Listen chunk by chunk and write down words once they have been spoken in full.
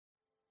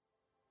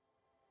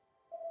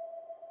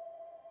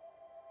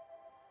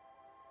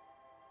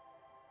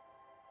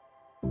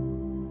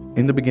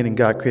In the beginning,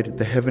 God created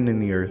the heaven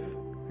and the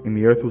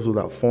earth was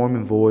without form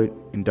and void,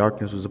 and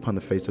darkness was upon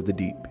the face of the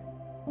deep.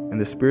 And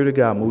the Spirit of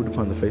God moved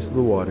upon the face of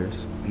the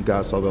waters, and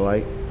God saw the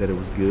light, that it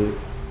was good.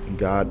 And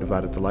God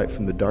divided the light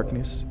from the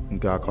darkness,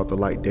 and God called the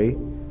light day,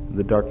 and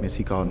the darkness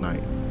he called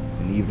night.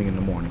 And the evening and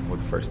the morning were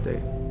the first day.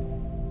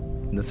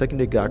 And the second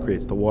day, God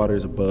creates the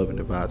waters above and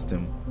divides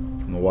them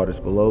from the waters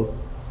below.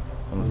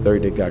 On the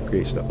third day, God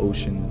creates the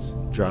oceans,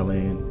 dry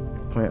land,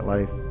 and plant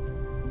life.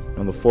 And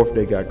on the fourth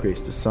day, God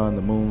creates the sun,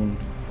 the moon,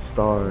 the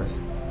stars.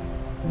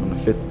 And on the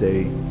fifth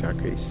day, God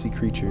creates sea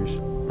creatures,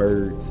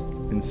 birds,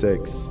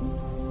 insects.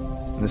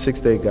 On the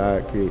sixth day,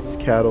 God creates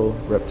cattle,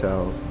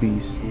 reptiles,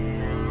 beasts.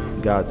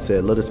 God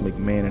said, "Let us make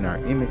man in our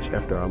image,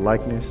 after our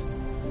likeness,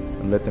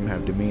 and let them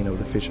have dominion over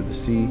the fish of the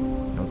sea,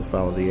 and over the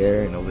fowl of the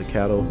air, and over the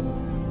cattle,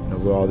 and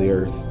over all the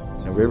earth,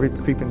 and over every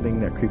creeping thing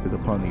that creepeth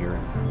upon the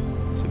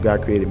earth." So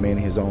God created man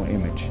in his own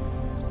image.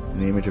 In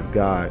the image of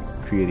God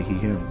created he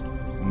him.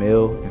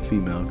 Male and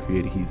female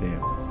created he them.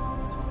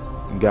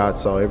 And God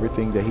saw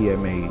everything that he had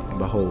made, and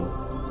behold,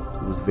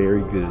 it was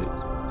very good.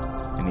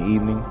 And the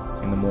evening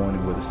and the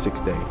morning were the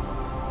sixth day.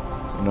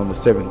 And on the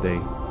seventh day,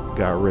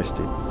 God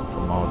rested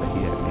from all that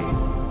he had made.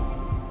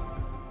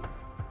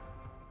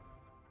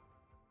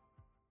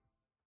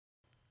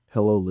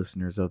 Hello,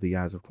 listeners of the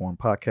Eyes of Corn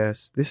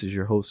podcast. This is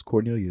your host,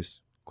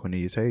 Cornelius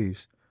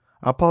Hayes.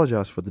 I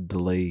apologize for the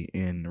delay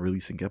in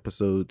releasing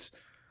episodes.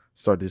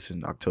 Started this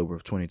in October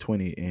of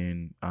 2020,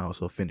 and I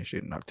also finished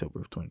it in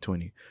October of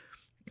 2020.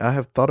 I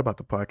have thought about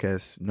the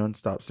podcast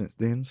nonstop since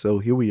then, so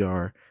here we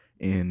are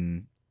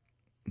in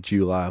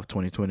July of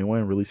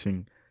 2021,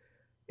 releasing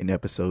an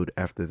episode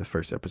after the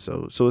first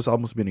episode. So it's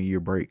almost been a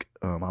year break.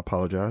 I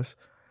apologize.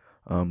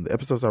 The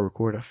episodes I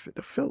record, I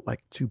felt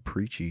like too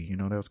preachy.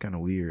 That was kind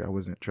of weird. I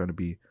wasn't trying to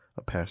be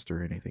a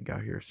pastor or anything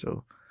out here,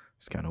 so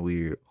it's kind of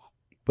weird.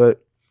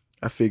 But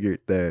I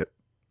figured that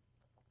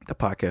the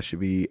podcast should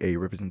be a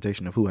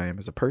representation of who I am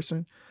as a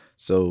person.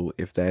 So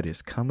if that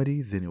is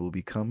comedy, then it will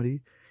be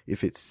comedy.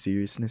 If it's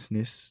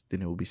seriousness,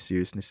 then it will be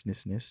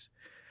seriousness.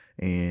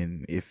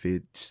 And if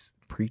it's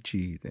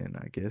preachy, then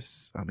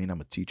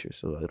I'm a teacher,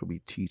 so it'll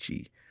be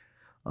teachy.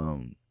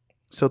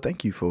 So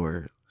thank you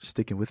for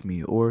sticking with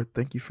me, or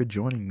thank you for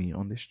joining me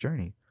on this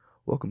journey.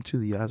 Welcome to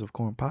the Eyes of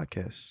Corn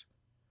podcast.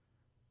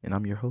 And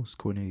I'm your host,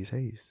 Cornelius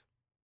Hayes.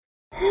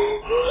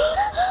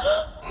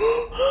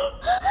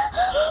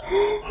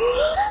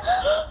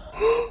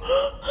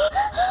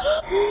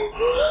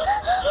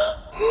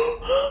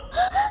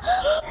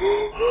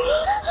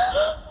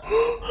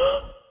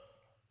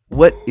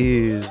 What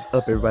is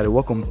up, everybody?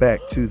 Welcome back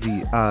to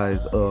the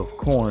Eyes of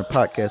Corn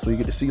podcast, where you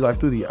get to see life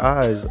through the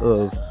eyes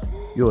of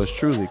yours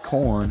truly,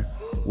 Corn,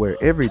 where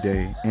every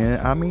day,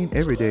 and I mean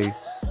every day,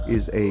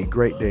 is a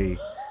great day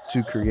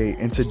to create.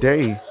 And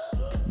today,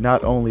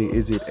 not only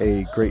is it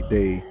a great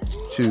day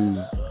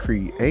to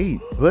create,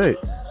 but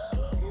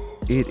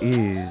it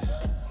is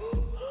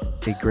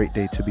a great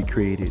day to be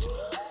created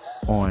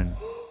on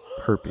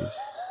purpose.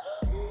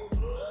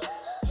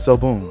 So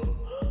boom.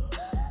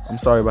 I'm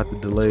sorry about the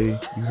delay.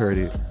 You heard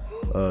it.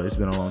 It's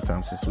been a long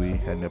time since we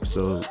had an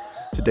episode.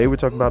 Today we're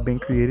talking about being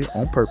created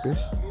on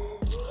purpose.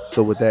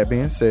 So with that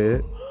being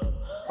said,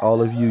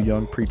 all of you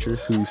young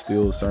preachers who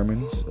steal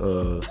sermons,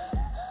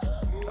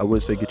 I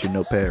would say get your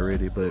notepad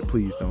ready, but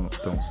please don't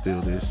steal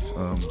this.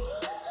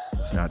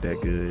 It's not that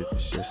good.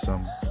 It's just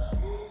some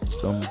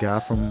guy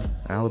from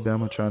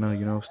Alabama trying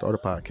to, start a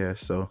podcast.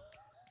 So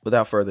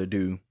without further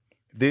ado,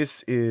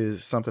 this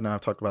is something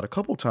I've talked about a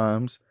couple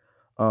times.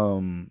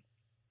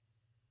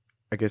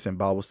 I guess in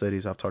Bible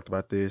studies, I've talked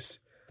about this.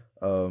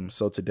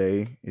 So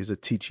today is a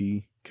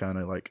teachy kind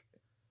of like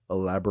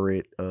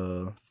elaborate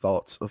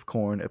thoughts of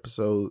corn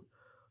episode.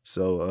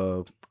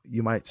 So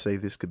you might say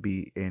this could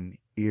be an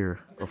ear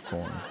of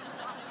corn,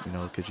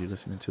 because you're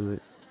listening to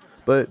it.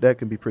 But that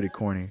can be pretty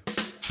corny.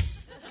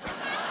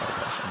 Oh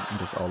gosh, I'm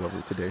just all over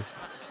it today.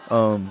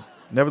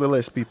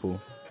 Nevertheless,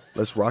 people,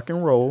 let's rock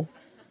and roll.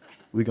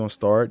 We're going to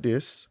start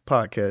this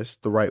podcast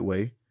the right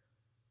way.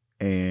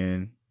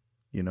 And,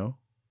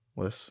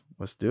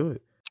 let's do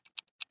it.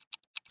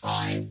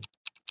 5,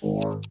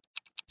 4,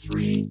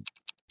 3,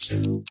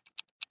 2,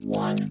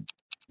 1,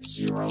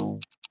 0.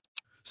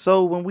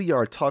 So when we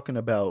are talking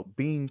about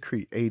being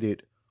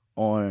created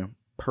on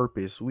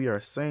purpose, we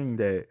are saying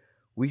that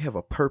we have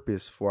a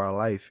purpose for our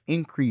life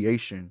in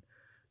creation.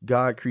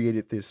 God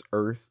created this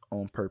earth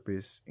on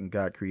purpose, and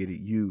God created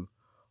you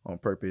on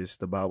purpose.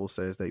 The Bible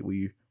says that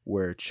we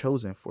were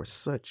chosen for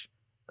such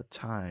a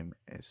time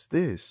as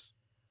this.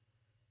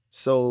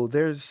 So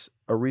there's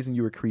a reason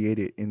you were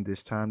created in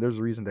this time. There's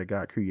a reason that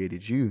God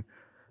created you.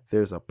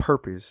 There's a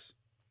purpose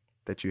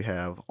that you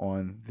have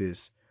on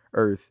this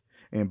earth.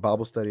 In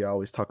Bible study, I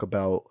always talk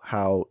about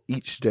how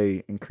each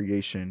day in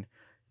creation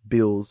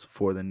builds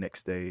for the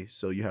next day.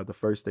 So you have the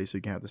first day, so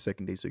you can have the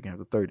second day, so you can have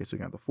the third day, so you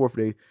can have the fourth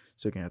day,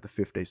 so you can have the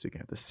fifth day, so you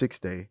can have the sixth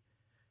day,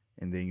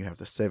 and then you have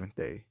the seventh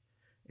day.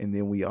 And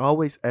then we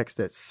always ask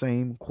that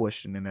same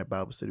question in that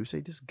Bible study. We say,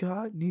 does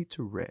God need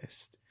to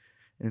rest?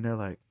 And they're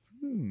like,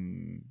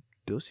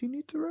 does he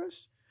need to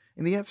rest?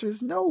 And the answer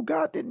is no,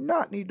 God did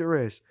not need to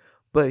rest.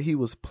 But he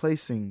was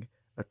placing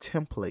a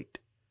template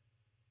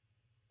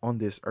on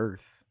this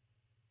earth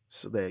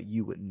so that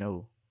you would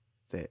know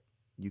that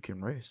you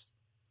can rest,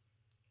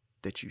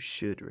 that you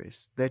should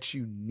rest, that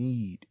you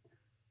need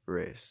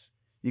rest.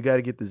 You got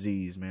to get the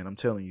Z's, man. I'm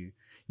telling you,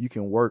 you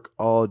can work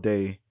all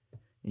day,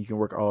 you can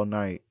work all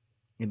night,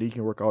 and then you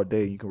can work all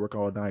day, you can work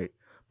all night.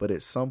 But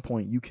at some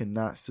point, you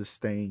cannot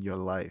sustain your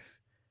life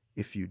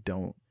if you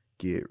don't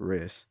get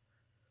rest.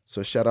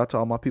 So shout out to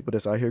all my people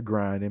that's out here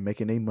grinding,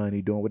 making their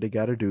money, doing what they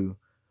got to do.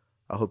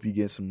 I hope you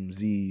get some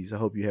Z's. I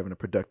hope you're having a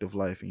productive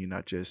life and you're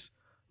not just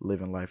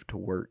living life to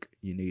work.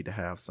 You need to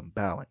have some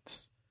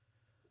balance.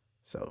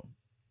 So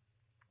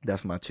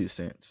that's my 2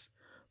 cents.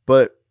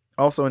 But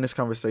also in this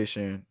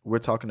conversation, we're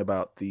talking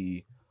about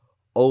the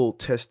Old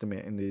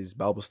Testament in these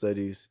Bible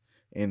studies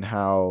and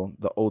how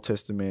the Old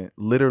Testament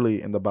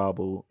literally in the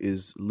Bible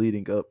is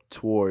leading up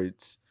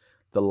towards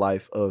the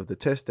life of the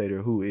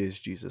testator, who is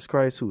Jesus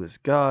Christ, who is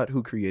God,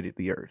 who created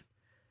the earth.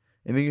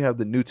 And then you have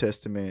the New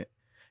Testament,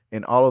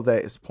 and all of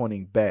that is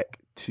pointing back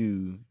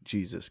to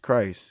Jesus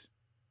Christ,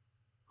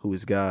 who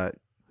is God,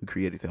 who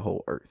created the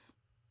whole earth.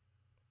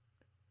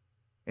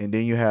 And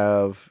then you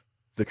have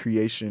the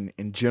creation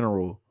in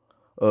general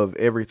of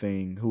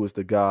everything, who is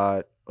the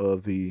God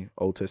of the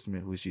Old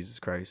Testament, who is Jesus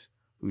Christ,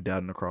 who died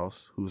on the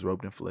cross, who was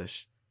robed in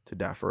flesh to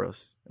die for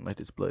us and let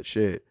his blood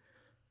shed.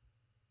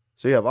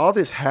 So you have all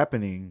this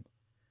happening,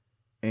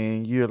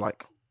 and you're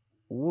like,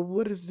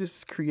 what does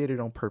this created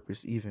on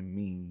purpose even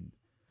mean?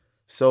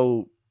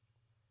 So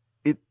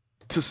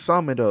to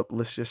sum it up,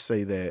 let's just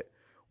say that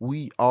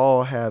we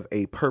all have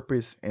a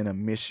purpose and a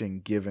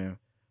mission given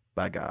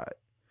by God.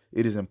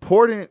 It is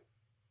important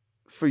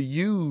for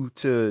you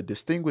to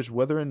distinguish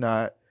whether or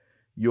not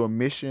your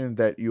mission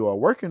that you are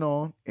working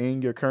on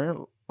in your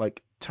current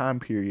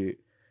time period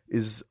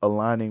is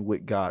aligning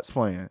with God's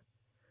plan,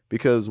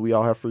 because we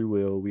all have free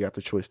will. We have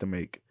the choice to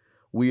make.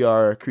 We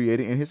are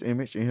created in his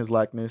image, in his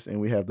likeness,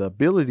 and we have the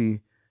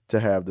ability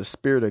to have the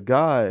Spirit of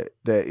God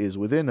that is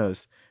within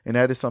us. And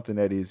that is something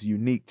that is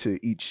unique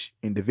to each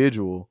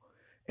individual.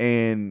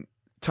 And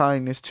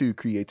tying this to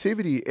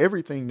creativity,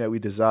 everything that we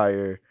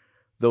desire,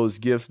 those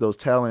gifts, those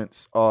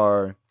talents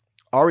are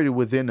already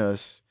within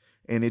us.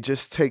 And it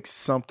just takes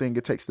something.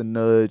 It takes the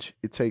nudge.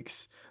 It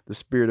takes the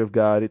Spirit of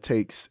God. It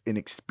takes an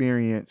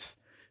experience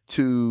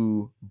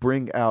to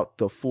bring out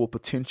the full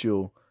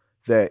potential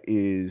that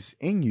is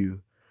in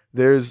you.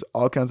 There's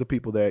all kinds of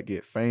people that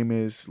get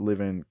famous,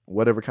 living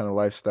whatever kind of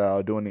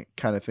lifestyle, doing that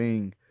kind of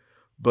thing.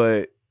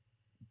 But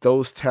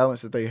those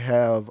talents that they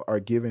have are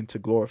given to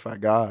glorify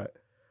God.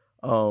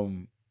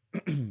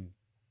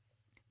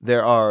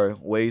 There are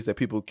ways that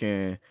people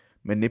can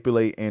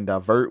manipulate and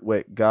divert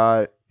what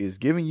God is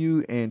giving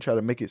you and try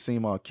to make it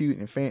seem all cute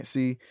and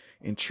fancy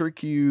and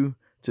trick you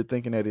to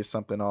thinking that it's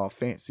something all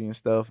fancy and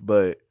stuff.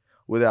 But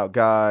without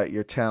God,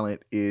 your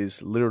talent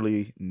is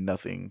literally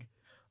nothing.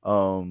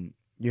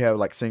 You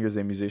have singers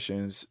and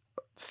musicians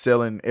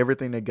selling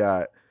everything they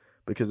got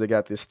because they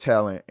got this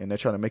talent and they're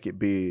trying to make it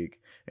big,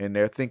 and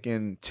they're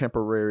thinking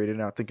temporary. They're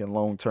not thinking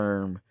long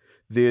term.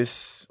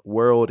 This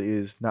world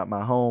is not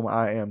my home.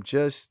 I am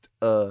just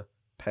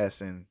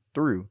passing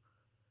through.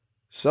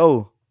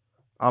 So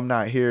I'm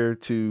not here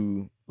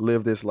to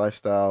live this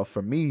lifestyle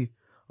for me.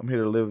 I'm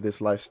here to live this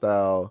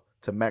lifestyle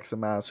to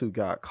maximize who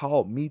God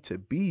called me to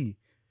be,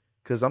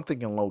 because I'm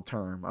thinking long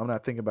term. I'm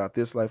not thinking about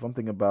this life. I'm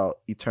thinking about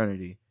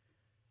eternity.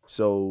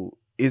 So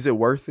is it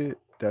worth it?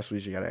 That's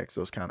what you got to ask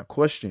those kind of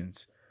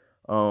questions.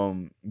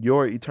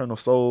 Your eternal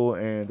soul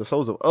and the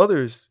souls of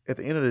others at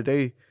the end of the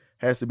day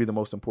has to be the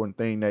most important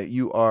thing that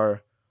you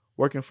are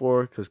working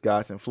for, because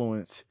God's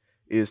influence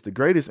is the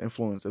greatest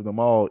influence of them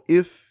all.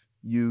 If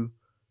you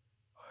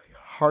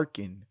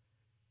hearken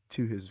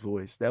to his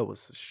voice, that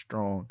was a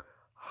strong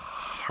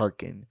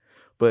hearken.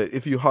 But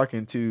if you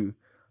hearken to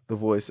the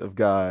voice of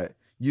God,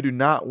 you do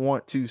not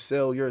want to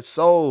sell your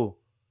soul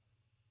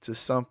to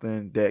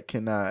something that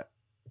cannot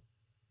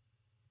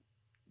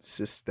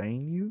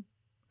sustain you.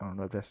 I don't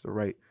know if that's the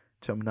right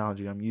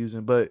terminology I'm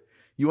using, but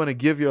you want to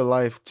give your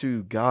life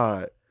to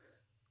God,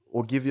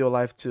 or give your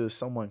life to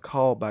someone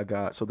called by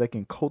God so they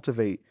can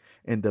cultivate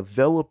and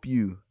develop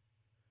you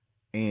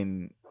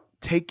and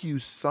take you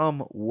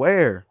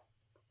somewhere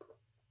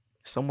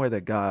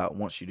that God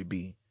wants you to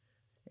be,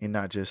 and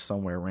not just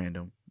somewhere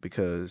random,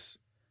 because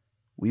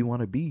we want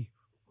to be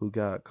who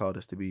God called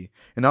us to be.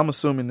 And I'm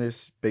assuming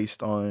this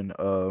based on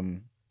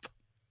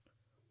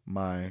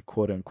my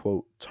quote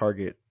unquote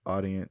target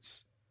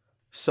audience.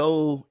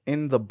 So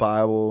in the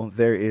Bible,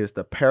 there is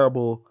the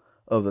parable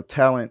of the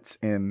talents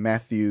in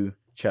Matthew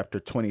chapter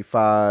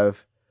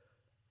 25,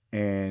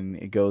 and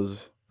it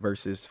goes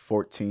verses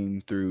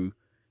 14 through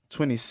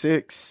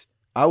 26.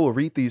 I will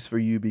read these for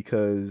you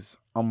because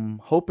I'm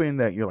hoping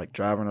that you're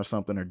driving or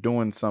something or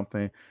doing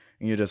something,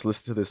 and you just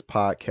listen to this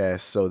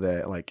podcast so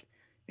that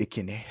it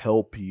can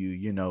help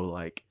you,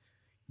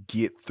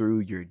 get through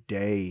your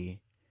day,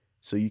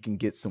 so you can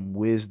get some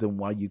wisdom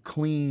while you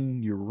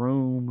clean your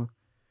room,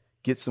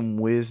 get some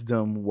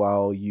wisdom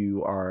while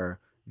you are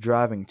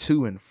driving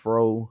to and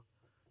fro,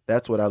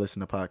 That's what I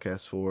listen to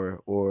podcasts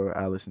for, or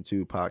I listen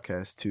to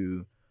podcasts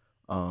to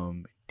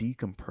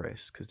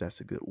decompress, because that's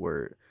a good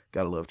word.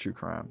 Gotta love true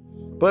crime.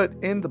 But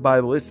in the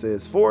Bible, it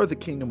says, "For the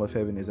kingdom of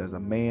heaven is as a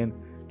man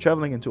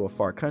traveling into a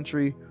far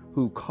country,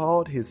 who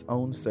called his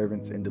own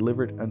servants and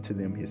delivered unto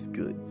them his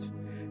goods.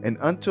 And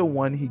unto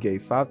one he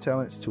gave 5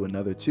 talents, to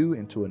another 2,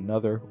 and to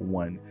another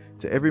 1,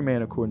 to every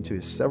man according to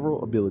his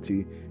several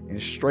ability,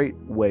 and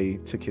straightway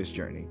took his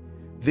journey.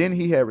 Then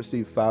he had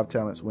received 5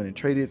 talents, went and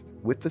traded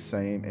with the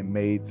same, and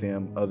made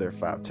them other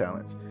 5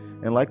 talents.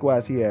 And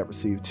likewise he had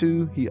received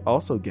 2, he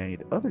also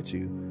gained other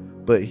 2.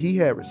 But he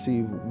had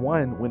received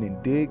 1, went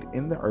and digged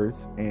in the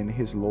earth, and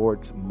his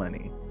Lord's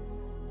money.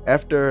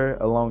 After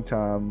a long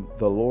time,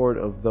 the Lord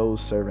of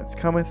those servants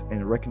cometh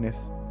and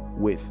reckoneth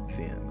with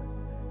them.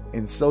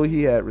 And so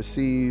he had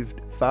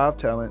received 5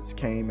 talents,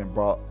 came and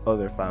brought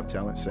other 5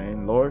 talents,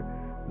 saying, Lord,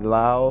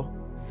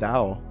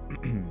 thou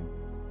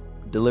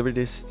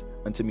deliveredest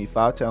unto me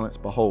 5 talents.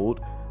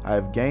 Behold, I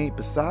have gained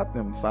beside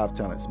them 5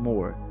 talents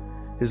more.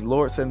 His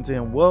Lord said unto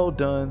him, Well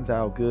done,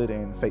 thou good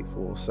and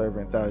faithful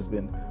servant. Thou hast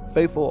been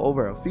faithful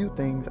over a few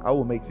things. I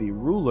will make thee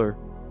ruler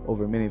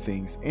over many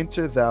things.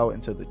 Enter thou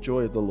into the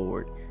joy of the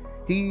Lord.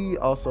 He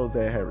also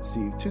that had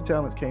received 2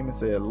 talents came and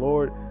said,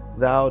 Lord,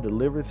 thou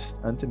deliverest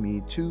unto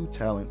me 2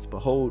 talents.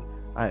 Behold,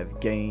 I have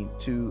gained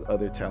 2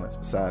 other talents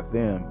beside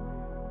them.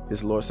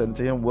 His Lord said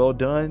unto him, Well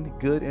done,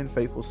 good and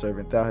faithful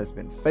servant. Thou hast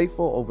been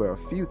faithful over a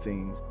few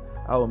things.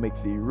 I will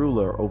make thee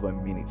ruler over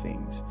many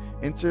things.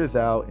 Enter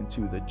thou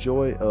into the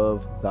joy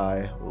of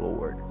thy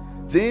Lord.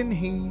 Then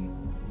he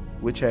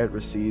which had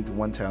received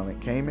 1 talent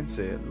came and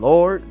said,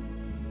 Lord,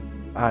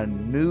 I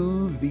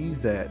knew thee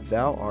that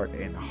thou art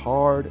an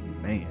hard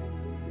man,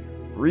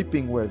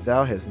 reaping where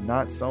thou hast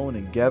not sown,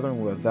 and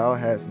gathering where thou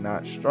hast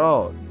not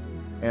strawed.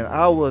 And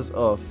I was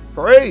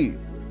afraid,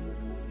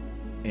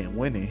 and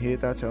went and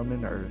hid thy talent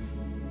in the earth.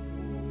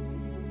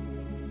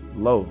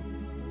 Lo,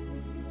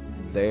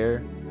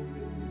 there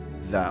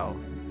thou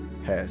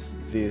hast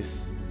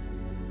this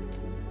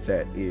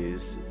that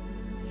is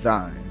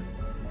thine.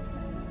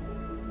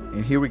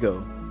 And here we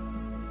go.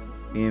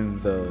 In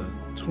the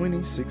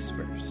 26th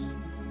verse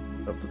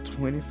of the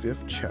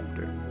 25th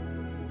chapter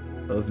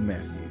of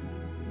Matthew,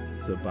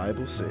 the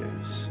Bible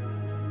says,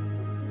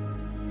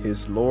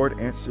 His Lord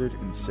answered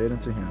and said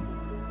unto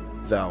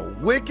him, Thou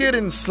wicked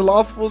and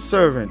slothful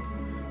servant,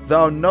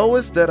 thou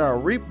knowest that I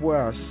reap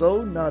where I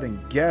sow not,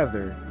 and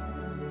gather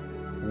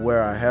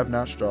where I have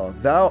not straw.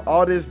 Thou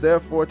oughtest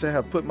therefore to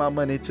have put my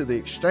money to the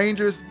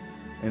exchangers,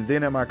 and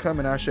then at my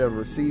coming I shall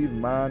receive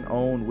mine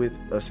own with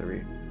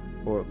usury,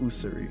 or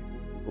usury.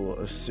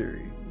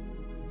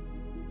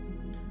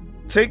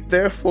 Take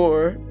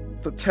therefore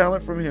the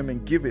talent from him,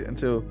 and give it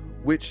unto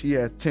which he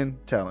hath 10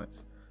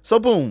 talents. So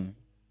boom,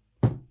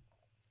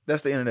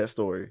 that's the end of that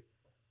story.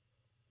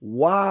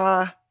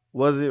 Why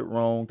was it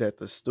wrong that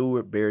the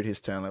steward buried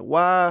his talent?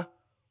 Why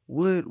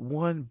would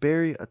one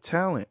bury a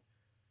talent?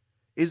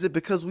 Is it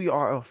because we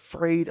are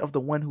afraid of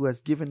the one who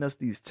has given us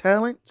these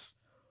talents?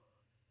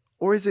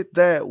 Or is it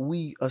that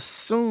we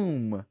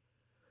assume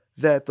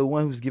that the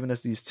one who's given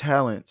us these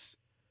talents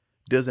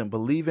doesn't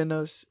believe in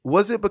us?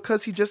 Was it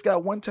because he just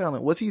got 1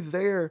 talent? Was he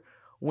there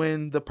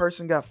when the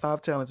person got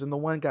 5 talents and the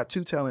one got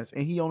 2 talents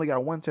and he only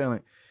got 1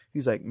 talent?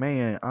 He's like,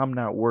 man, I'm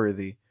not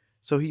worthy.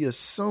 So he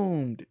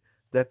assumed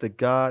that the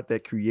God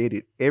that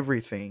created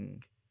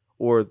everything,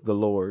 or the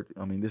Lord,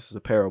 I mean, this is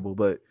a parable,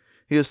 but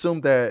he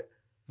assumed that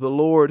the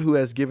Lord who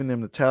has given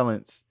them the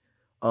talents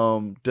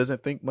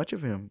doesn't think much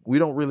of him. We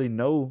don't really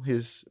know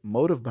his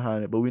motive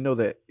behind it, but we know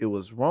that it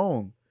was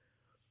wrong.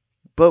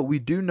 But we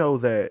do know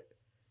that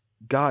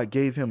God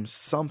gave him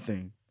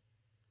something.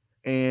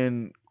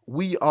 And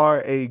we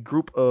are a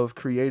group of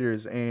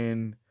creators,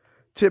 and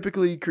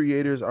typically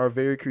creators are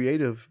very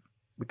creative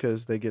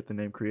because they get the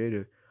name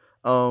creative.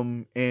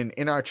 And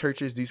in our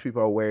churches, these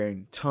people are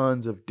wearing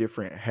tons of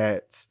different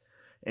hats,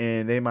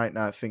 and they might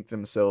not think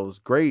themselves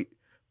great,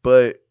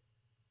 but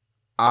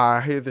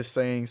I hear the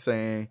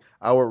saying,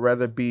 I would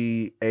rather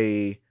be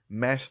a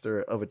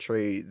master of a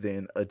trade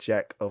than a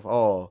jack of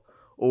all.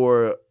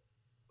 Or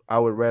I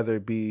would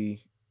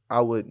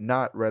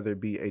not rather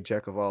be a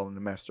jack of all and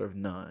a master of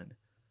none.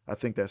 I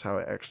think that's how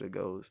it actually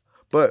goes.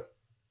 But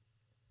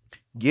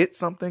get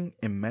something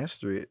and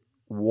master it.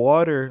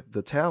 Water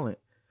the talent.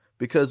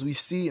 Because we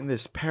see in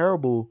this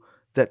parable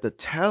that the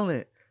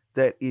talent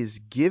that is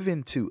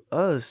given to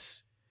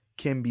us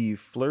can be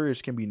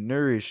flourished, can be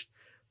nourished.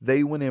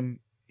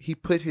 He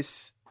put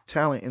his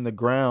talent in the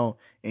ground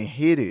and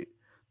hid it.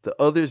 The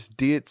others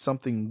did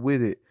something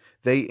with it.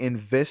 They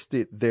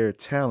invested their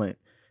talent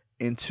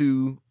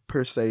into,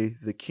 per se,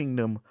 the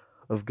kingdom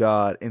of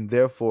God, and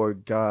therefore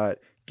God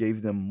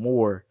gave them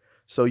more.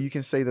 So you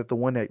can say that the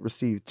one that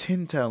received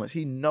 10 talents,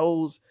 he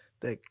knows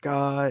that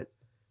God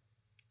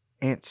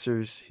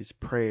answers his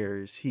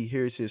prayers. He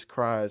hears his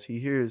cries. He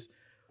hears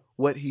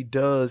what he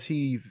does.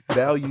 He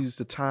values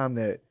the time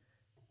that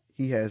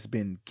he has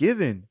been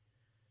given.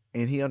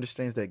 And he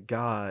understands that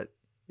God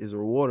is a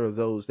rewarder of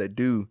those that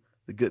do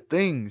the good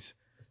things.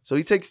 So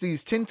he takes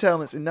these 10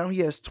 talents and now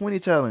he has 20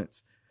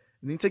 talents.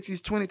 And he takes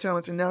these 20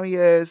 talents and now he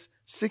has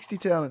 60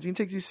 talents. He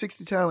takes these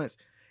 60 talents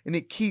and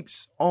it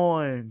keeps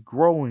on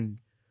growing.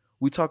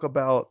 We talk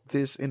about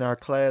this in our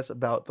class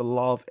about the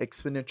law of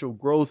exponential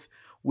growth,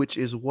 which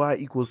is y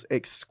equals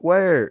x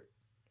squared.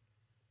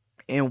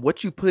 And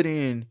what you put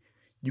in,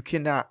 you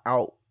cannot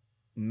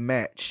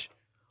outmatch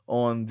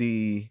on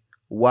the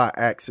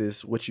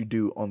y-axis what you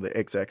do on the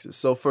x-axis.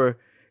 So for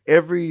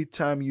every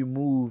time you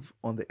move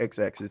on the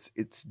x-axis,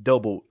 it's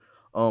doubled.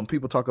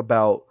 People talk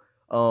about,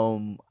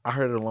 I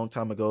heard it a long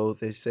time ago,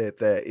 they said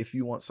that if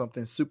you want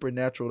something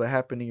supernatural to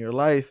happen in your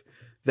life,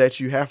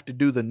 that you have to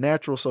do the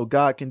natural so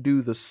God can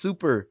do the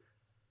super.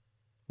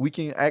 We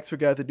can ask for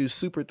God to do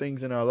super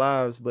things in our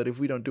lives, but if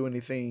we don't do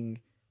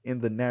anything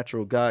in the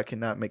natural, God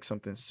cannot make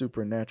something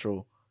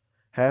supernatural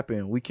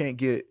happen. We can't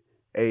get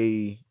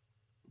a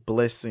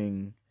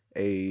blessing,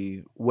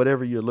 a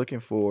whatever you're looking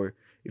for,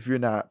 if you're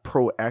not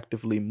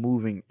proactively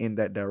moving in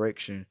that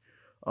direction.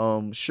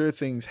 Sure,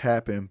 things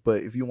happen,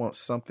 but if you want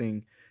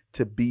something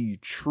to be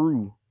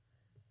true,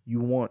 you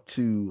want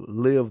to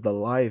live the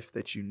life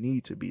that you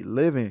need to be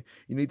living,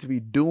 you need to be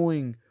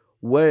doing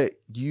what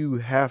you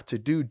have to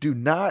do. Do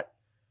not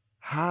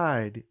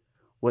hide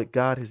what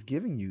God has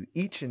given you.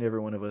 Each and every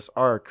one of us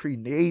are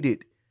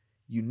created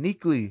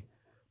uniquely,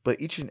 but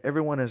each and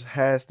every one of us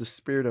has the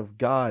Spirit of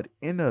God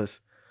in us.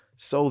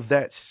 So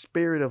that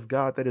Spirit of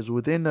God that is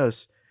within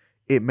us,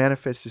 it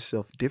manifests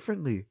itself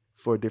differently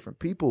for different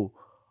people.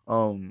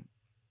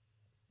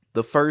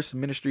 The first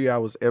ministry I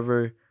was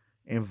ever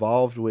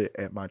involved with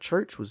at my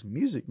church was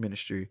music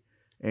ministry.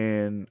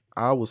 And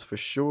I was for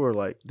sure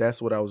like,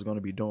 that's what I was going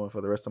to be doing for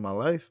the rest of my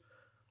life.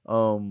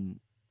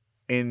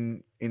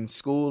 In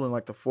school in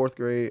like the 4th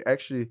grade,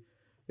 actually,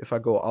 if I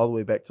go all the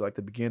way back to like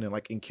the beginning,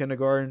 like in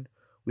kindergarten,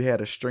 we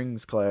had a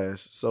strings class.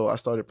 So I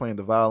started playing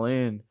the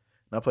violin,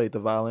 and I played the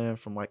violin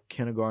from like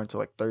kindergarten to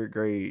like 3rd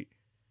grade.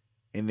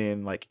 And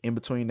then like in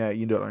between that,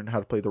 you know, learn how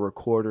to play the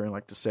recorder in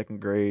like the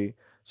 2nd grade.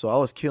 So I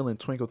was killing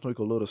Twinkle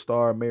Twinkle Little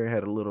Star, Mary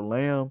Had a Little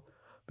Lamb,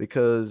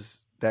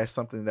 because that's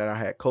something that I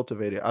had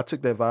cultivated. I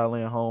took that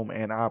violin home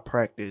and I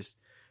practiced,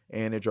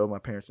 and it drove my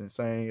parents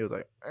insane. It was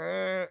like,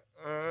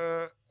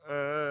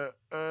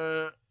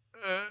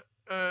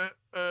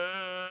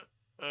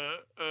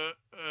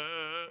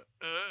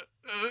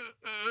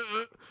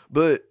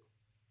 but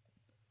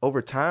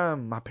over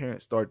time, my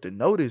parents started to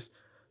notice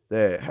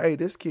that, hey,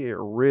 this kid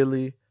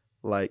really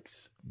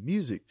likes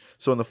music.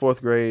 So in the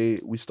 4th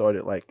grade, we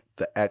started like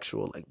the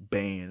actual like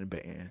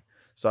band.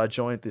 So I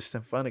joined this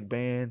symphonic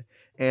band,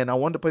 and I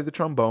wanted to play the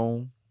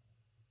trombone,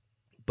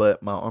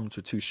 but my arms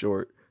were too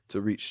short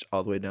to reach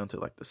all the way down to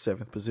like the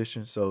 7th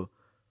position. So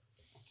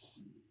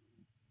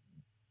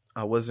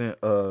I wasn't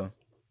allowed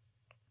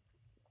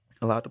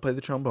to play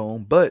the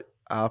trombone, but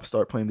I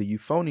started playing the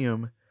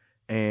euphonium,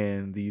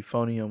 and the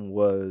euphonium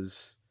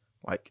was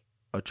like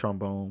a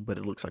trombone, but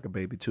it looks like a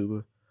baby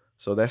tuba.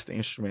 So that's the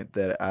instrument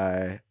that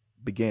I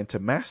began to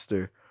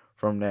master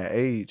from that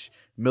age.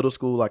 Middle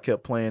school, I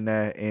kept playing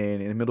that,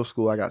 and in middle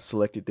school, I got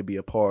selected to be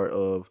a part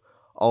of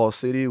All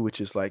City, which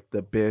is like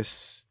the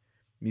best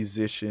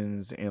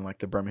musicians in like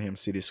the Birmingham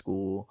City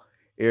School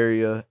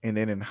area. And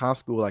then in high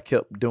school, I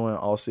kept doing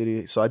All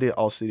City. So I did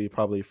All City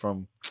probably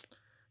from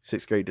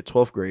 6th grade to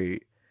 12th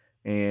grade.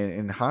 And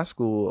in high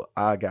school,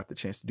 I got the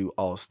chance to do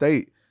All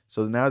State.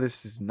 So now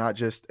this is not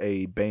just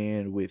a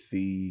band with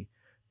the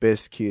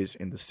best kids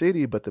in the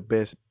city, but the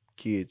best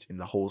kids in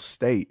the whole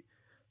state.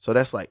 So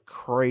that's like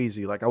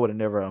crazy. Like I would have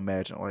never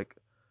imagined like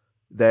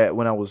that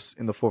when I was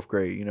in the 4th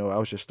grade. You know, I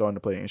was just starting to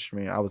play an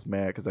instrument. I was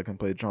mad because I couldn't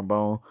play the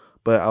trombone,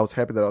 but I was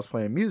happy that I was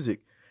playing music.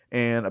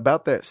 And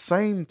about that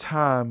same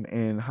time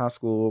in high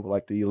school,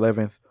 like the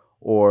 11th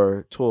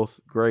or 12th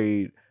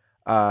grade,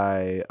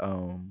 I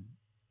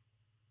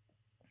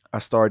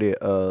started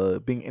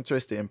being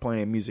interested in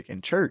playing music in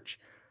church.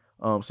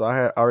 So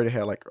I already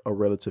had like a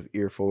relative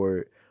ear for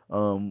it.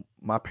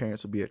 My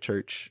parents would be at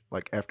church,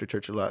 like after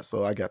church a lot.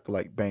 So I got to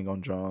like bang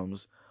on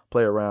drums,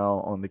 play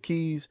around on the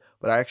keys,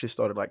 but I actually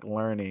started like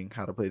learning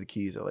how to play the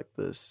keys at like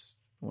this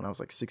when I was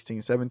like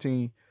 16,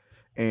 17.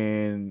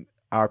 And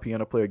our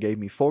piano player gave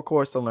me 4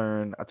 chords to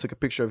learn. I took a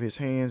picture of his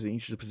hands in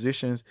each of the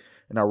positions,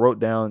 and I wrote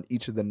down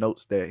each of the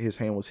notes that his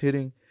hand was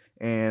hitting.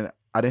 And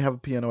I didn't have a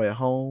piano at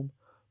home,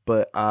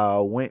 but I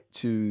went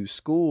to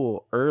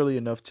school early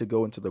enough to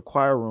go into the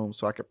choir room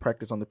so I could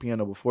practice on the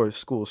piano before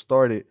school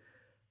started.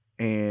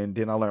 And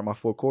then I learned my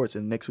 4 chords,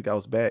 and next week I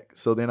was back.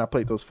 So then I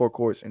played those 4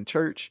 chords in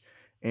church,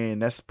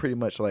 and that's pretty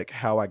much like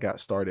how I got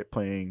started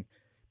playing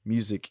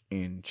music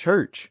in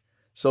church.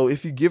 So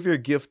if you give your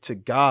gift to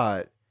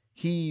God,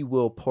 he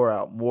will pour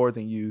out more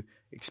than you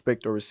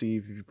expect or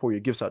receive. If you pour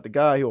your gifts out to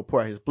God, he will pour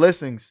out his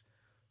blessings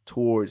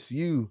towards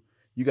you.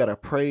 You got to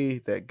pray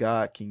that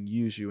God can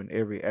use you in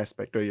every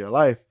aspect of your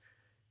life.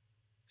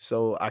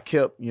 So I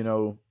kept,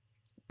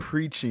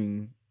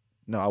 preaching.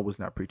 No, I was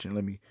not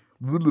preaching.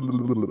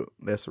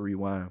 That's a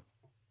rewind.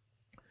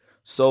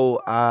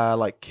 So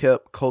I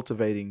kept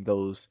cultivating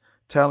those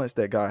talents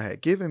that God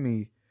had given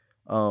me.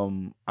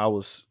 I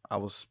was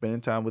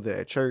spending time with it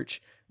at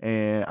church,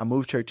 and I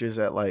moved churches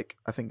at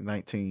I think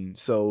 19.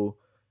 So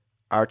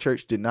our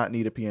church did not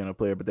need a piano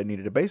player, but they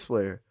needed a bass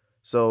player.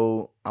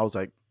 So I was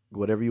like,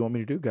 whatever you want me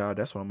to do, God,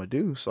 that's what I'm gonna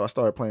do. So I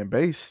started playing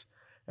bass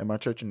at my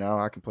church, and now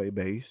I can play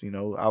bass.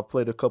 I've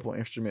played a couple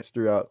instruments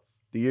throughout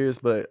the years,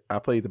 but I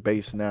play the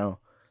bass now.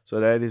 So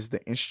that is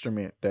the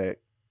instrument that,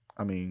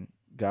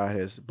 God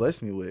has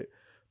blessed me with.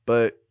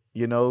 But,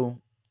 you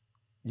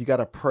got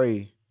to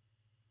pray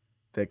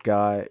that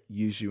God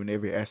use you in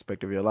every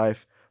aspect of your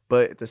life.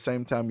 But at the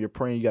same time you're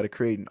praying, you got to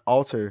create an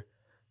altar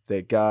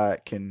that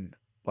God can,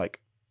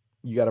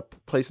 you got to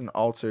place an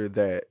altar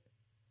that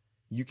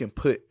you can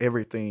put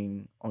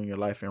everything on your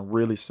life and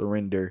really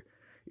surrender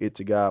it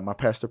to God. My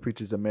pastor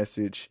preaches a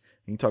message,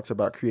 and he talks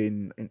about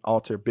creating an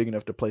altar big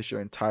enough to place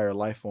your entire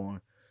life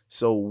on.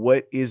 So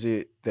what is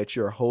it that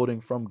you're holding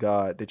from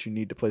God that you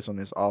need to place on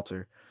this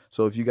altar?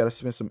 So if you got to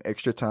spend some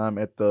extra time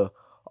at the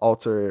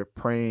altar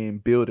praying,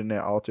 building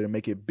that altar and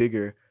make it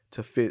bigger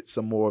to fit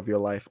some more of your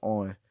life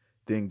on,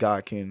 then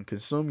God can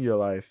consume your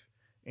life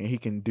and he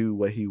can do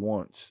what he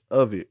wants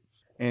of it.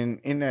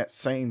 And in that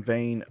same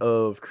vein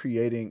of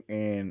creating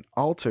an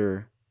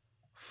altar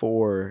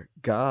for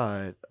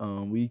God,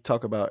 we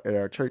talk about at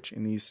our church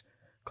in these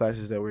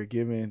classes that we're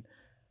given,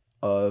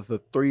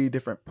 the 3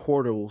 different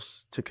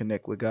portals to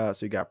connect with God.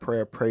 So you got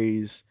prayer,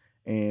 praise,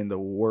 and the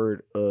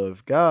word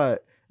of God.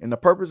 And the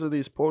purpose of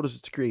these portals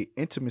is to create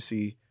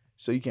intimacy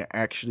so you can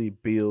actually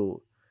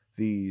build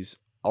these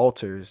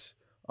altars.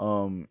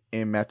 In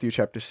Matthew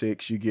chapter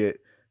 6, you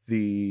get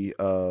the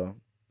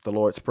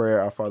Lord's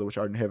Prayer, Our Father which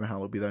art in heaven,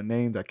 hallowed be thy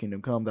name, thy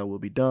kingdom come, thy will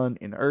be done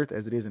in earth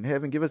as it is in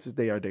heaven. Give us this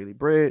day our daily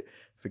bread.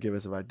 Forgive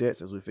us of our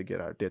debts as we forget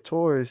our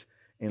debtors.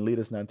 And lead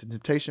us not into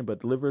temptation, but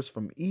deliver us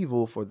from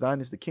evil. For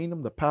thine is the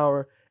kingdom, the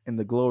power, and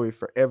the glory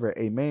forever.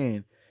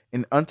 Amen.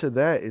 And unto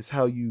that is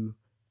how you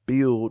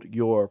build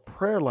your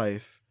prayer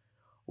life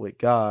with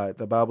God.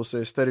 The Bible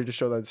says, study to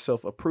show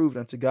thyself approved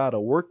unto God, a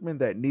workman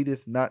that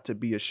needeth not to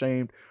be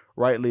ashamed,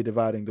 rightly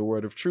dividing the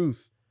word of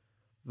truth.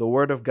 The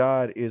word of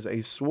God is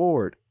a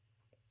sword,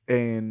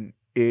 and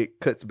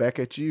it cuts back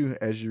at you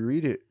as you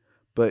read it,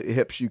 but it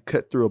helps you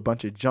cut through a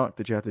bunch of junk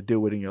that you have to deal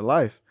with in your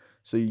life.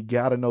 So you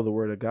got to know the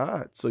word of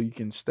God so you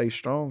can stay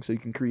strong, so you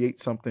can create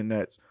something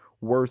that's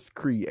worth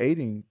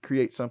creating,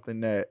 create something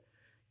that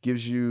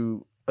gives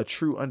you a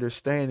true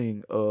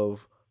understanding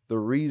of the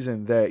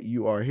reason that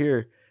you are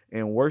here.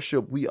 In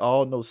worship, we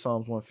all know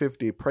Psalms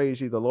 150, praise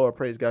ye the Lord,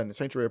 praise God in the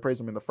sanctuary, praise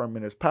him in the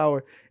firmament of his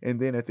power. And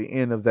then at the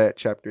end of that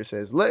chapter, it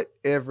says, let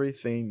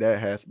everything that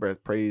hath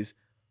breath praise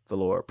the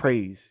Lord,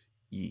 praise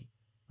ye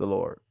the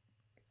Lord.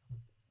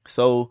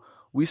 So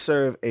we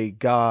serve a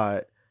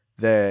God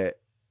that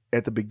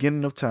at the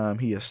beginning of time,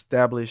 he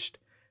established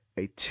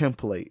a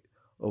template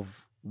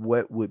of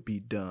what would be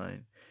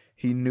done.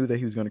 He knew that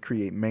he was going to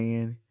create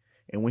man.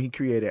 And when he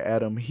created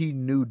Adam, he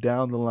knew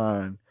down the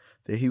line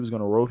that he was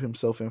going to robe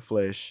himself in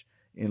flesh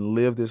and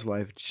live this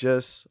life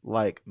just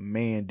like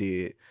man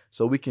did.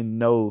 So we can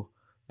know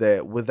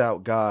that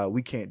without God,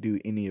 we can't do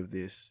any of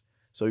this.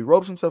 So he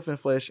robes himself in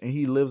flesh and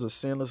he lives a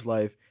sinless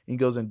life. And he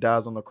goes and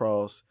dies on the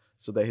cross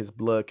so that his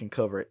blood can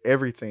cover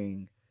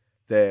everything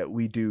that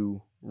we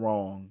do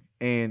wrong.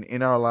 And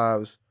in our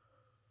lives,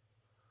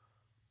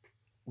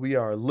 we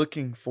are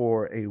looking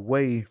for a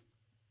way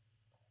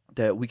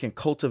that we can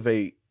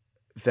cultivate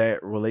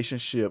that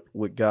relationship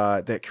with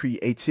God, that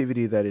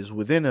creativity that is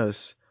within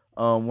us.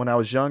 When I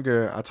was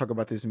younger, I talk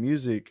about this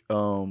music.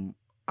 I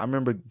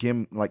remember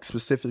getting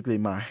specifically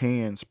my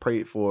hands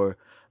prayed for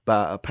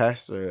by a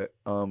pastor.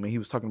 And he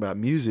was talking about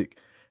music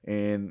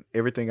and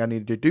everything I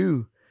needed to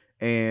do.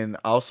 And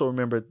I also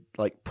remember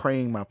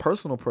praying my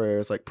personal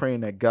prayers,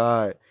 praying that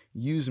God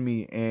use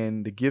me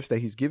and the gifts that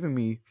he's given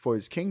me for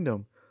his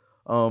kingdom.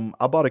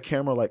 I bought a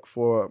camera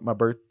for my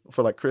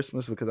for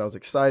Christmas because I was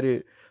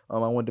excited. I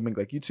wanted to make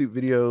YouTube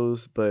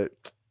videos, but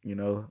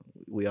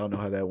we all know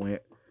how that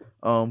went.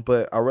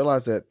 But I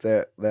realized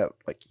that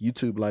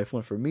YouTube life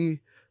went for me,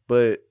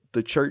 but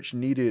the church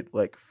needed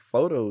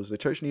photos, the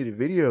church needed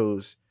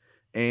videos.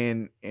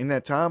 And in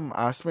that time,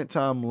 I spent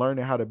time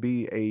learning how to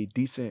be a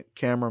decent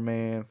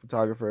cameraman,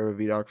 photographer,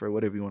 videographer,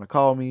 whatever you want to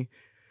call me.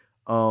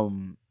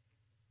 And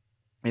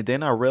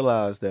then I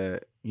realized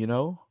that,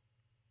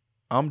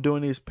 I'm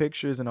doing these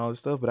pictures and all this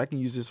stuff, but I can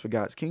use this for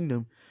God's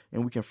kingdom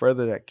and we can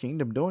further that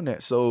kingdom doing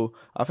that. So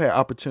I've had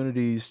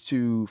opportunities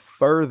to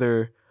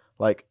further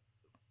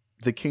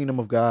the kingdom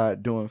of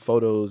God doing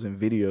photos and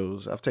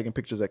videos. I've taken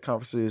pictures at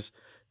conferences,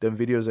 done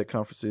videos at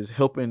conferences,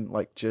 helping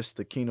just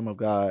the kingdom of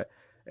God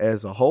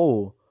as a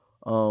whole.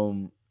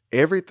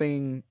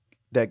 Everything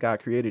that God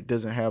created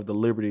doesn't have the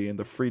liberty and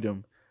the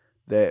freedom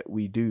that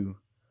we do.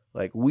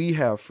 We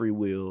have free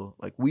will,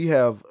 we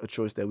have a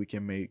choice that we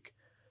can make.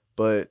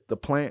 But the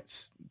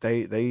plants,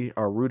 they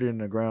are rooted in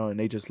the ground and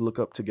they just look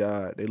up to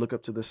God. They look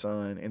up to the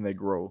sun and they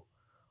grow.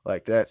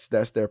 That's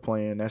their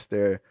plan. That's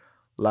their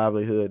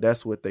livelihood.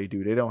 That's what they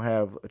do. They don't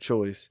have a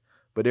choice.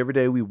 But every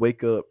day we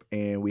wake up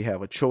and we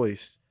have a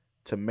choice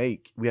to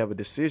make. We have a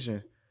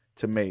decision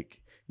to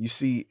make. You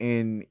see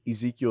in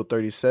Ezekiel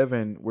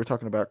 37, we're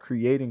talking about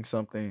creating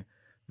something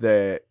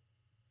that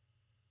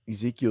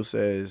Ezekiel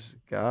says,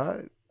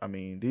 God, I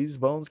mean, these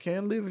bones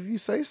can live if you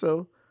say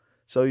so.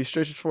 So he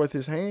stretches forth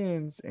his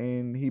hands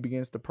and he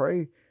begins to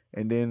pray.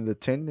 And then the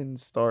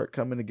tendons start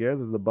coming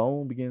together. The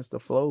bone begins to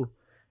flow.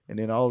 And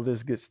then all of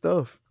this good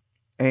stuff.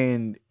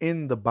 And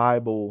in the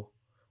Bible,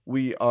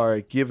 we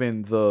are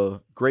given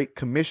the Great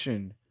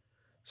Commission.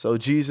 So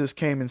Jesus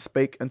came and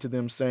spake unto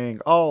them, saying,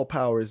 all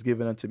power is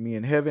given unto me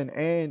in heaven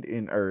and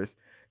in earth.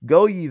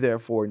 Go ye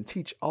therefore and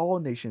teach all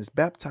nations,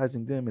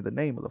 baptizing them in the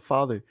name of the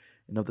Father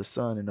and of the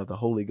Son and of the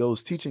Holy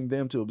Ghost, teaching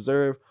them to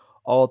observe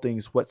all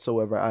things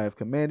whatsoever I have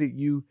commanded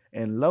you.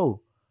 And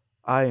lo,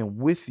 I am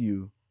with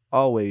you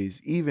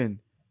always,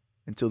 even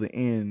until the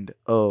end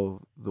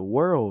of the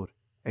world.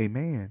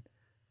 Amen.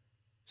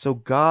 So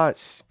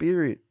God's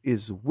Spirit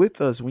is with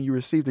us when you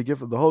receive the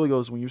gift of the Holy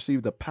Ghost, when you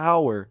receive the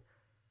power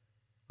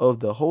of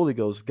the Holy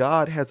Ghost.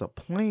 God has a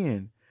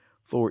plan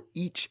for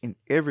each and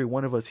every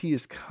one of us. He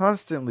is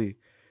constantly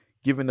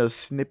giving us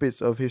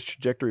snippets of his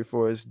trajectory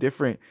for us.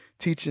 Different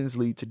teachings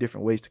lead to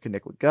different ways to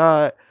connect with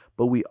God,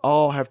 but we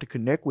all have to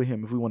connect with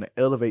him if we want to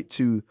elevate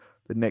to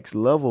the next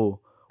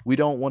level. We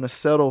don't want to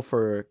settle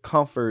for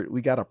comfort.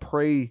 We got to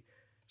pray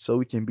so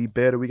we can be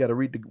better. We got to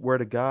read the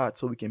word of God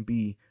so we can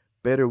be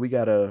better. We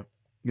got to,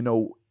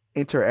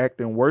 interact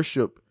and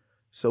worship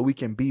so we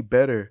can be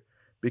better,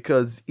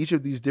 because each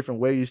of these different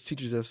ways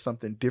teaches us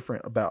something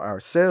different about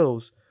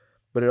ourselves,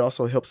 but it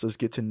also helps us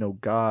get to know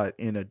God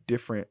in a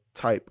different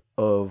type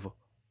of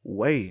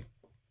way.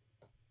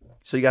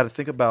 So you got to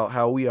think about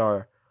how we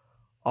are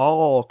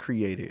all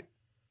created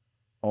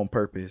on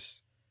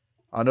purpose.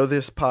 I know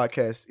this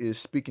podcast is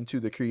speaking to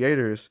the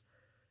creators,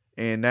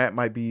 and that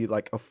might be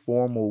like a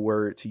formal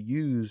word to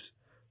use,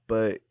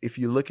 but if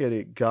you look at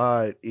it,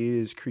 God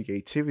is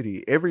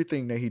creativity.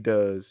 Everything that he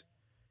does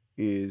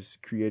is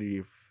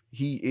creative.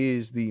 He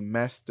is the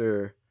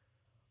master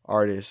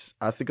artist.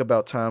 I think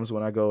about times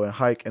when I go and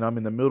hike and I'm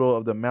in the middle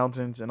of the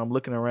mountains and I'm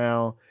looking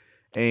around,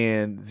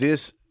 and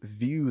this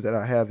view that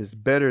I have is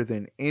better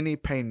than any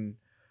painting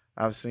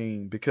I've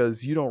seen,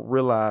 because you don't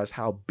realize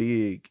how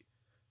big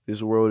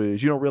this world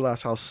is. You don't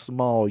realize how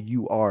small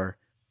you are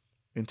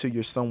until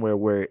you're somewhere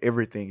where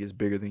everything is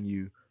bigger than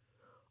you.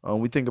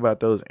 We think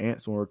about those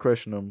ants when we're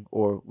crushing them,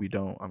 or we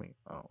don't. I mean,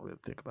 I don't really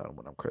think about them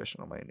when I'm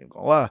crushing them. I ain't even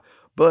gonna lie.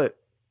 But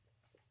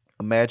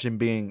imagine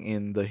being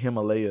in the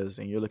Himalayas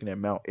and you're looking at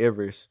Mount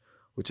Everest,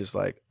 which is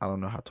like, I don't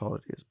know how tall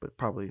it is, but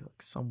probably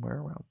like somewhere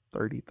around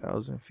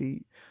 30,000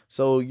 feet.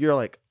 So you're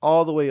like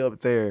all the way up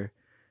there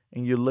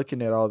and you're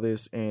looking at all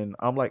this, and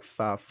I'm like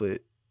 5'8",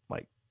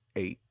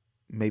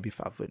 maybe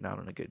 5'9"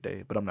 on a good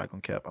day, but I'm not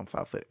gonna cap. I'm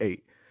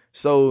 5'8".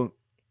 So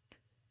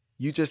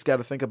you just got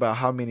to think about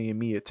how many of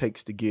me it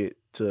takes to get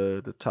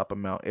to the top of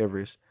Mount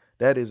Everest.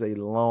 That is a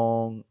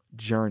long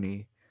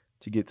journey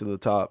to get to the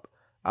top.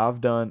 I've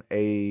done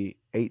a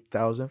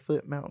 8,000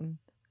 foot mountain,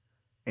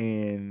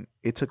 and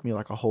it took me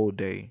like a whole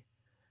day.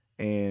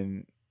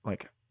 And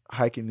like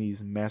hiking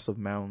these massive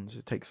mountains,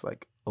 it takes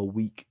like a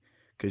week,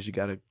 because you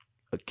got to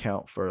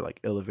account for like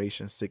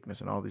elevation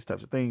sickness and all these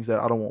types of things that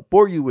I don't want to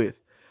bore you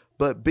with.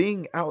 But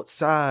being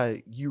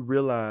outside, you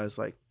realize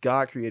like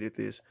God created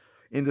this.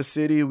 In the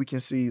city, we can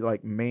see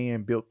like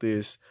man built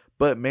this,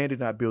 but man did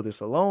not build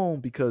this alone,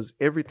 because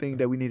everything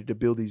that we needed to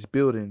build these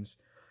buildings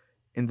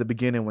in the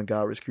beginning, when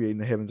God was creating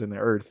the heavens and the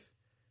earth,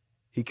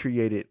 he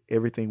created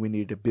everything we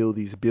needed to build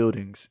these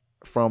buildings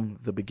from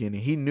the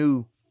beginning. He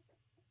knew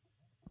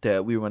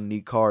that we were going to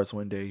need cars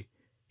one day.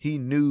 He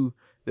knew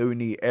that we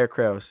need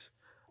aircrafts.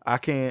 I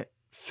can't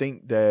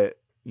think that,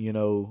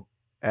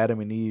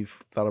 Adam and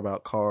Eve thought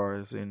about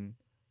cars and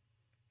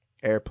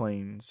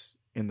airplanes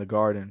in the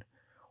garden.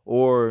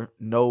 Or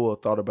Noah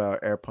thought about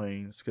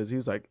airplanes, because he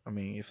was like, I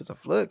mean, if it's a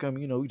flood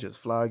coming, we just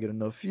fly, get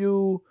enough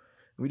fuel,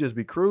 and we just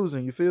be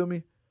cruising, you feel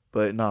me?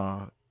 But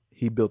nah,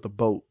 he built a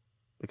boat,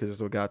 because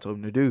that's what God told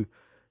him to do,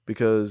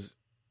 because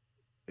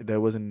there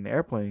wasn't any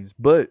airplanes.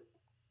 But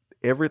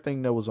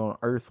everything that was on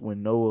earth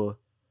when Noah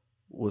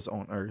was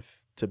on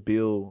earth to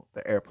build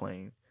the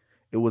airplane,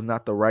 it was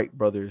not the Wright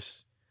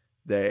brothers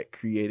that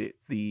created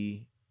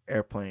the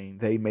airplane.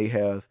 They may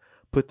have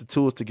put the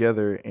tools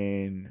together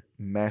and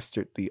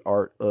mastered the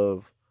art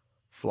of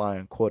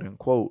flying, quote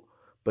unquote,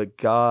 but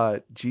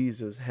God,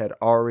 Jesus, had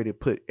already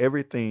put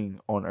everything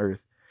on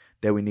earth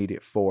that we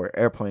needed for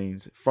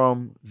airplanes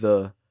from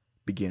the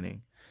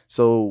beginning.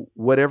 So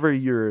whatever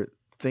you're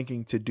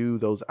thinking to do,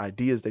 those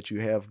ideas that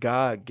you have,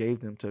 God gave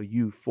them to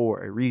you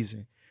for a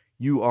reason.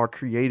 You are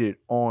created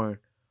on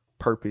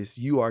purpose.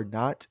 You are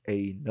not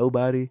a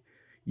nobody.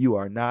 You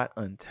are not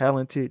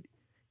untalented.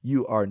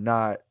 You are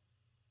not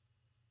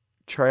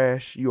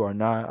trash. You are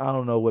not, I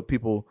don't know what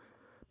people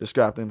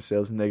describe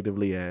themselves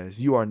negatively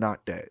as. You are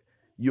not that.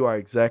 You are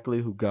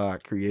exactly who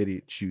God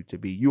created you to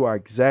be. You are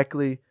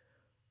exactly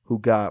who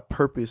God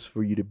purposed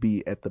for you to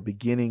be at the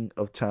beginning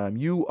of time.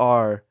 You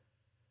are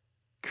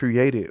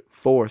created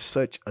for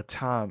such a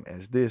time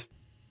as this.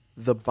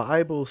 The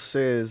Bible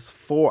says,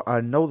 for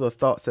I know the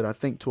thoughts that I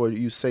think toward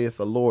you, saith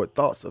the Lord,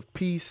 thoughts of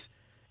peace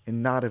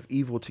and not of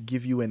evil, to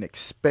give you an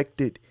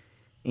expected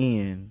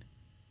end.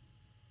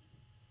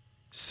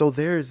 So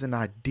there is an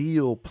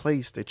ideal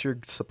place that you're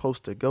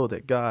supposed to go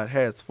that God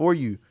has for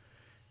you.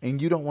 And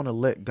you don't want to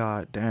let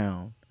God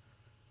down.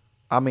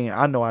 I mean,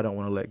 I know I don't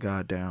want to let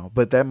God down,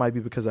 but that might be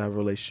because I have a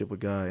relationship with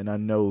God and I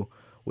know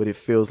what it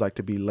feels like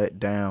to be let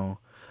down.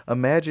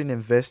 Imagine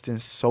investing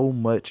so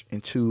much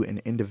into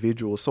an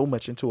individual, so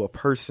much into a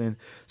person,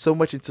 so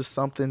much into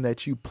something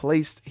that you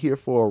placed here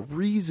for a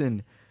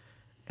reason.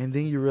 And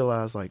then you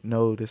realize like,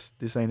 no, this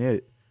ain't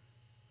it.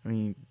 I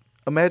mean,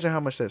 imagine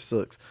how much that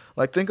sucks.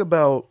 Like, think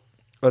about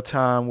a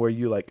time where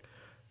you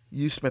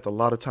spent a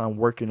lot of time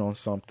working on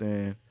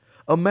something.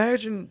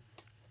 Imagine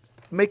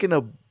making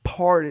a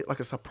party, like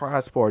a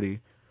surprise party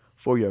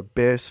for your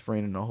best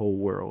friend in the whole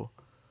world.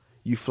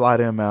 You fly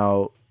them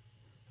out,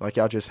 like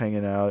y'all just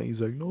hanging out.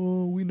 He's like,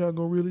 no, we not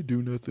gonna really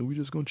do nothing. We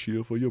just gonna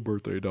chill for your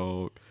birthday,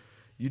 dog.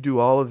 You do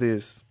all of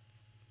this,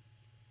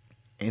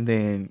 and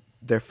then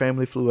their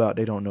family flew out.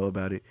 They don't know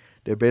about it.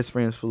 Their best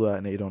friends flew out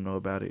and they don't know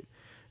about it.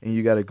 And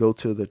you got to go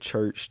to the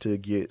church to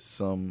get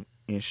some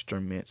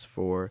instruments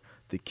for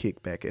the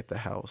kickback at the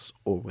house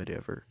or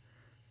whatever.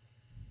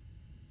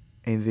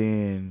 And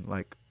then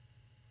like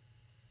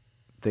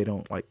they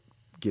don't like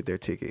get their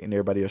ticket and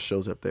everybody else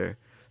shows up there.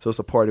 So it's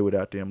a party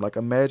without them. Like,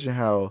 imagine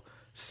how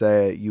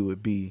sad you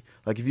would be.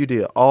 Like, if you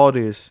did all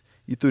this,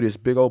 you threw this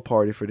big old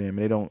party for them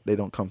and they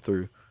don't come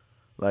through.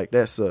 Like,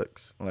 that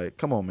sucks. Like,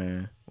 come on,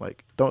 man.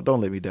 Like, don't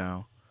let me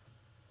down.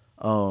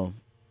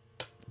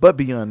 But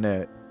beyond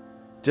that,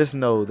 just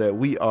know that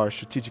we are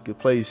strategically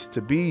placed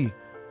to be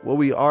what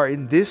we are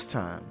in this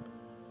time.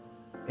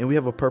 And we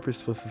have a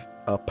purpose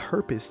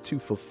to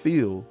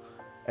fulfill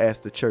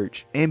as the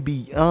church and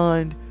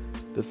beyond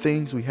the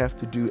things we have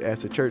to do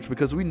as a church,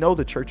 because we know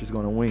the church is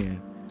going to win.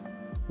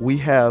 We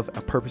have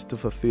a purpose to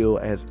fulfill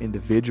as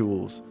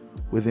individuals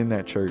within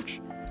that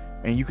church.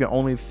 And you can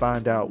only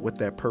find out what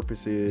that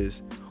purpose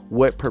is,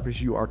 what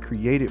purpose you are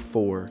created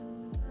for,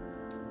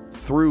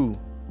 through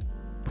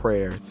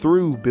prayer,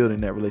 through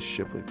building that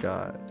relationship with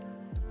God.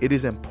 It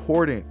is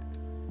important.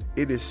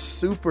 It is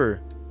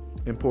super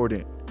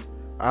important.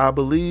 I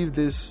believe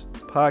this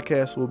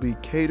podcast will be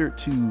catered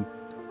to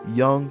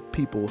young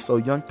people. So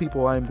young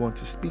people, I am going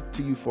to speak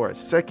to you for a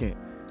second.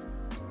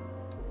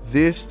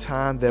 This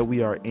time that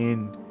we are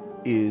in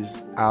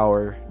is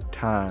our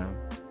time.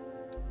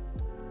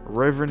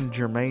 Reverend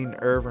Jermaine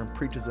Irvin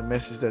preaches a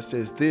message that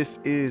says this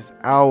is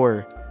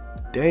our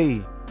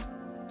day.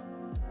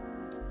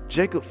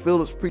 Jacob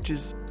Phillips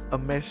preaches a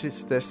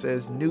message that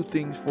says new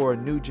things for a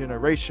new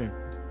generation.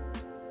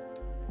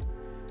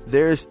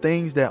 There's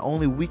things that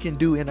only we can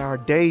do in our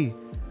day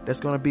that's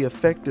going to be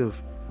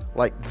effective.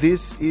 Like,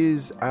 this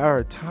is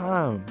our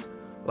time.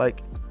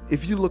 Like,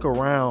 if you look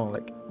around,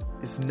 like,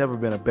 it's never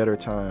been a better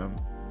time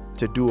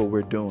to do what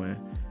we're doing.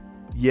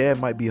 Yeah, it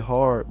might be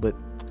hard, but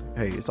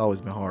hey, it's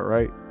always been hard,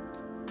 right?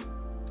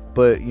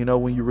 But you know,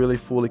 when you really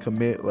fully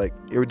commit, like,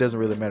 it doesn't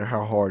really matter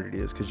how hard it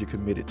is because you're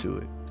committed to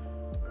it.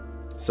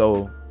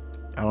 So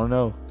I don't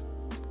know,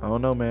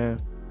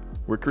 man.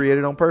 We're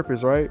created on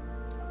purpose, right?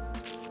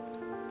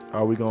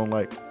 Are we gonna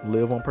like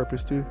live on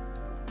purpose too?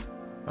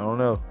 I don't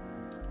know,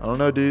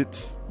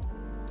 dudes.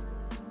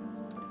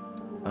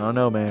 I don't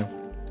know, man.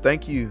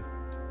 Thank you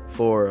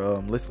for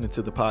listening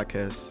to the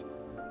podcast.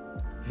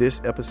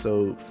 This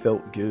episode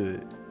felt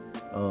good,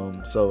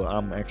 so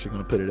I'm actually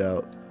gonna put it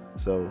out.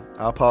 So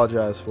I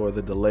apologize for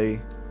the delay.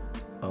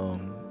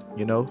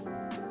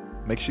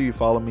 Make sure you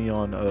follow me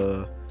on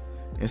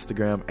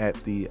Instagram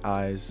at the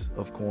Eyes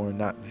of Corn,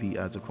 not the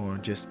Eyes of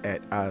Corn, just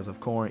at Eyes of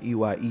Corn,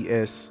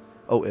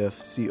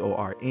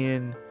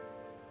 EYESOFCORN,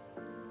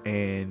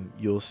 and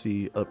you'll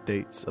see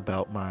updates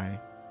about my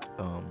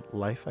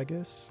life, I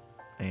guess.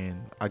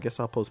 And I guess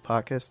I'll post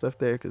podcast stuff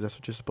there because that's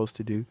what you're supposed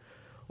to do.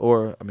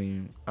 Or, I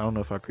mean, I don't know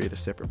if I'll create a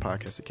separate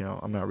podcast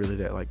account. I'm not really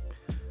that like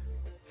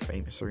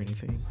famous or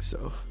anything,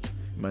 so it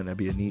might not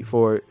be a need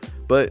for it.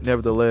 But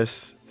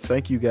nevertheless,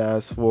 thank you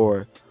guys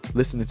for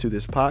listening to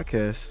this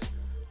podcast.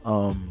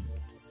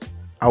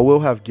 I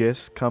will have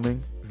guests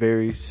coming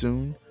very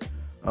soon.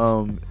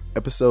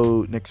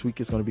 Episode next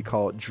week is going to be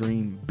called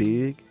Dream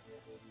Big.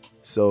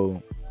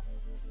 So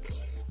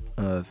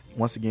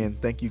once again,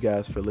 thank you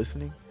guys for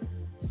listening.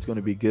 It's going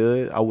to be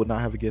good. I will not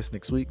have a guest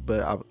next week,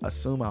 but I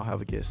assume I'll have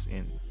a guest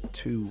in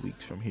 2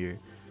 weeks from here.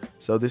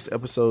 So this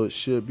episode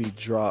should be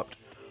dropped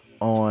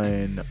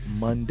on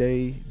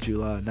Monday,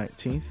 July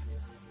 19th.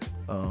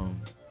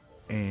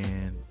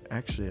 And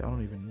actually, I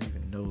don't even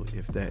know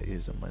if that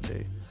is a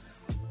Monday.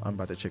 I'm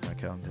about to check my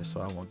calendar,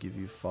 so I won't give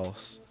you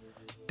false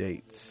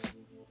dates.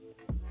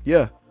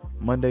 Yeah,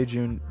 Monday,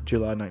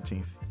 July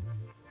 19th.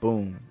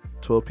 Boom.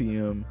 12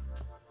 p.m.,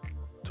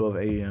 12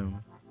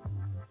 a.m.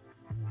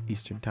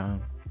 Eastern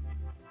Time.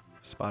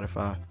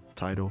 Spotify,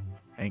 Tidal,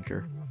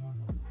 Anchor.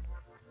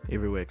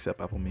 Everywhere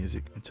except Apple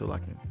Music until I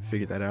can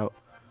figure that out.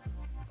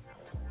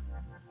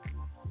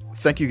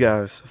 Thank you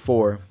guys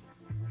for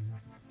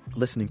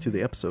listening to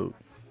the episode.